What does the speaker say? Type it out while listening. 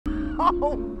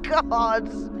Oh, God.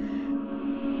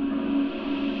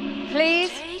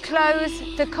 Please close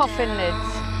the coffin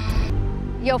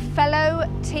lids. Your fellow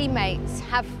teammates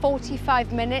have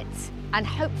 45 minutes and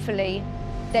hopefully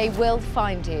they will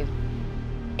find you.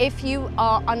 If you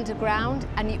are underground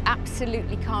and you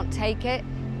absolutely can't take it,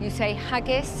 you say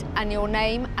haggis and your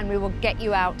name and we will get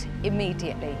you out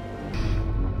immediately.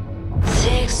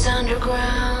 6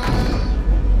 underground,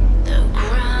 the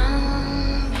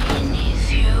ground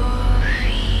beneath your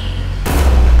feet.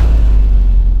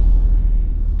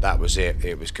 That was it.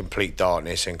 It was complete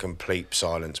darkness and complete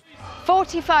silence.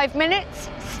 45 minutes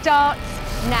starts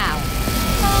now.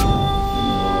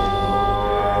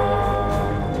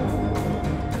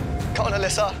 Come on,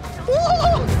 Alyssa.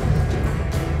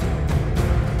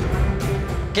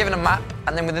 Given a map,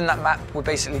 and then within that map, we're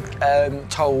basically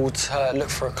told to look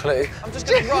for a clue. I'm just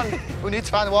going to run. We need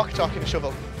to find the walkie-talkie and a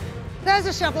shovel. There's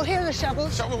a shovel. Here are the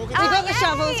shovels. Shovel, We've got the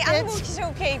shovels, and kids.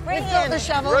 walkie-talkie, brilliant. We've got the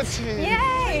shovels.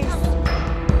 Yay!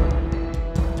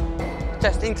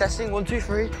 Testing, 1, 2,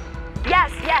 3.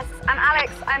 Yes, I'm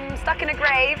Alex. I'm stuck in a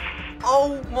grave.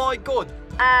 Oh my God.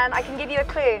 And I can give you a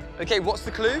clue. Okay, what's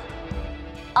the clue?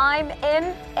 I'm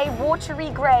in a watery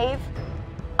grave.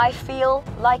 I feel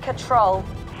like a troll.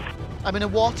 I'm in a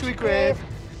watery grave.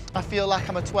 I feel like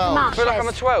I'm a 12. I feel like I'm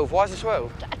a 12. Why is a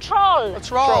 12? A troll. A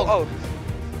troll. Oh.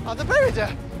 Oh, they buried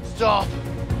her. Stop.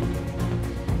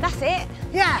 That's it?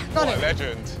 Yeah, got it.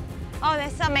 Legend. Oh,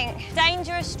 there's something.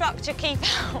 Dangerous structure, keep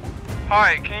out.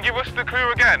 Hi, can you give us the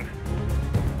clue again?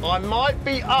 I might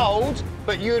be old,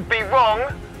 but you'd be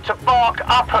wrong to bark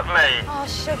up at me. Oh,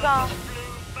 sugar.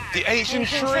 The ancient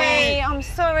Tree. I'm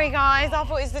sorry, guys. I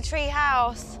thought it was the tree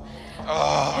house.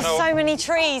 Oh, There's so many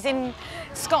trees in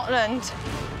Scotland.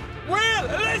 Will,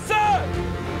 Alyssa!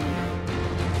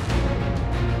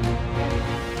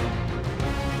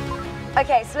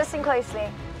 Okay, so listen closely.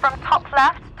 From top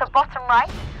left to bottom right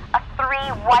are 3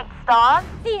 white stars.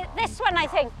 This one, I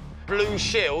think. Blue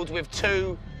shield with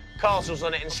 2 castles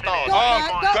on it and stars.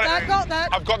 Got that.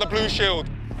 I've got the blue shield.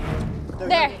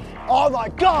 There. Oh, my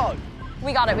God.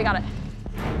 We got it.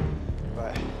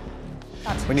 Right.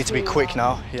 We need to be quick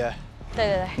now, yeah.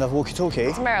 There. Another walkie-talkie?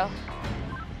 It's Meryl.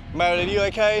 Marilyn, are you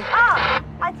okay? Ah,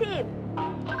 my team.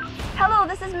 Hello,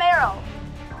 this is Meryl.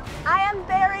 I am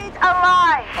buried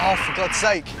alive. Oh, for God's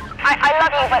sake. I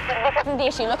love you, but this isn't The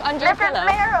issue. Look under your This is pillow.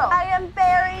 Meryl. I am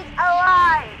buried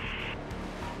alive.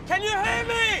 Can you hear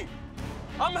me?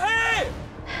 I'm here!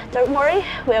 Don't worry,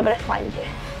 we're going to find you.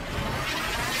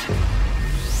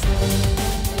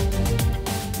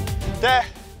 There.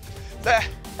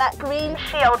 That green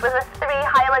shield with the 3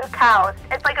 Highland cows.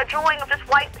 It's like a drawing of just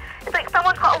white. It's like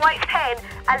someone's got a white pen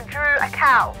and drew a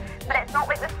cow. But it's not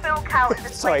like the full cow. It's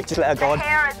just Sorry, like just let her go the on.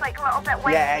 hair is like a little bit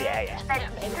wavy. Yeah. Then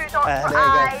 2 dots There for you go.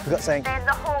 eyes. We've got something. Then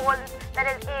the horns. Then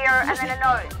an ear and then a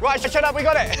nose. Right, shut up, we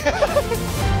got it.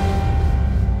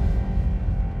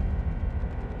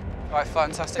 Right,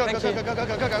 fantastic. Thank you. Go.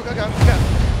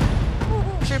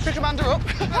 Should we pick Amanda up?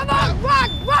 Come on, run!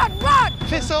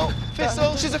 Thistle,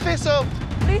 she's a thistle.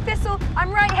 Blue thistle,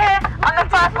 I'm right here. I'm the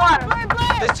first one.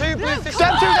 There's 2 blue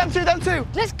thistles. Them two.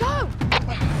 Let's go!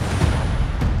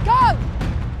 Go!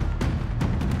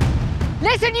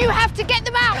 Listen, you have to get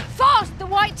them out fast. The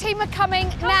white team are coming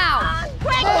now.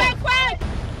 Quick!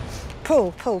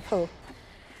 Pull.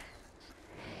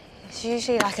 It's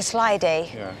usually like a slidey.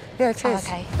 Yeah, it is. Oh,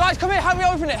 okay. Guys, come here, help me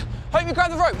open it. Help me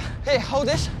grab the rope. Here, hold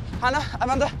this. Hannah,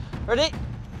 Amanda, ready?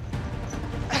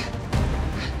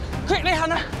 Quickly,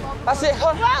 Hannah. That's it.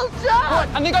 Well done!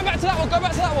 And then go back to that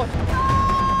one,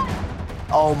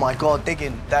 Oh my God,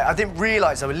 digging. I didn't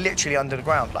realise they were literally under the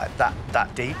ground, like that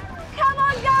deep. Come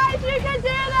on, guys, you can do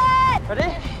this!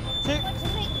 Ready? 2.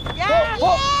 Yeah!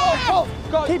 Pull.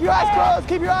 Go. Keep your eyes closed,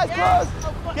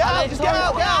 Get out, just get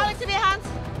out. Alex, give me your hands.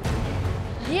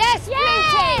 Yes, blue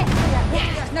team!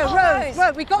 No, Rose.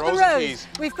 We've got the Rose and rose. keys.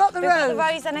 We've got the We've got rose. the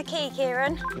rose and a key,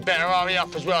 Kieran. You better hurry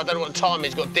up as well. I don't know what time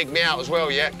he's got to dig me out as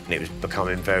well yet. And it was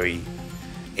becoming very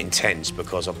intense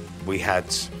because we had,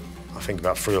 I think,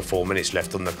 about 3 or 4 minutes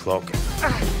left on the clock.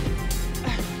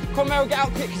 Come on, Meryl, get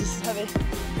out quick, because this is heavy.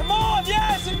 Come on,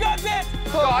 yes, you've got this!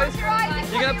 Guys,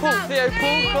 you're going to pull. Theo,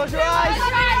 pull. Close your eyes.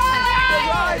 Close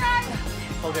your eyes.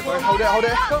 Hold it, bro. Hold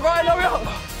it. Come right, hurry up.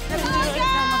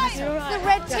 The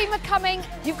red team are coming.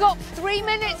 You've got 3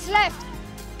 minutes left.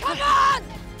 Come on!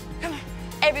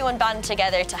 Everyone band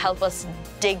together to help us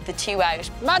dig the 2 out.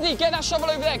 Maddie, get that shovel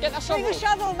over there. Get that shovel. Bring a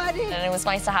shovel, Maddie. And it was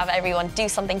nice to have everyone do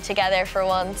something together for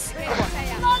once.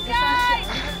 Come on, guys!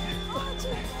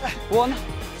 1,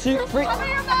 2, 3. Help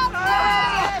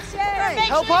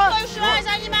her. Close your eyes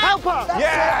and your mouth. Help her.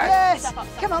 Yes!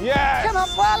 Come on. Yes. Come on,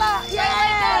 voila!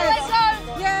 Yes!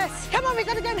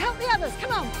 Help the others,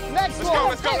 come on. Let's go,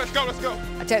 let's go, let's go, let's go.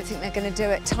 I don't think they're going to do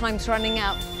it. Time's running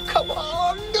out. Come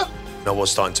on. I was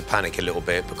starting to panic a little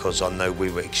bit because I know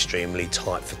we were extremely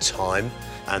tight for time,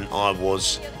 and I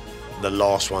was the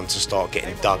last one to start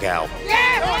getting dug out.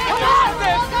 Yes! Come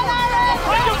on!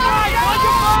 On your fight! On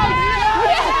your fight!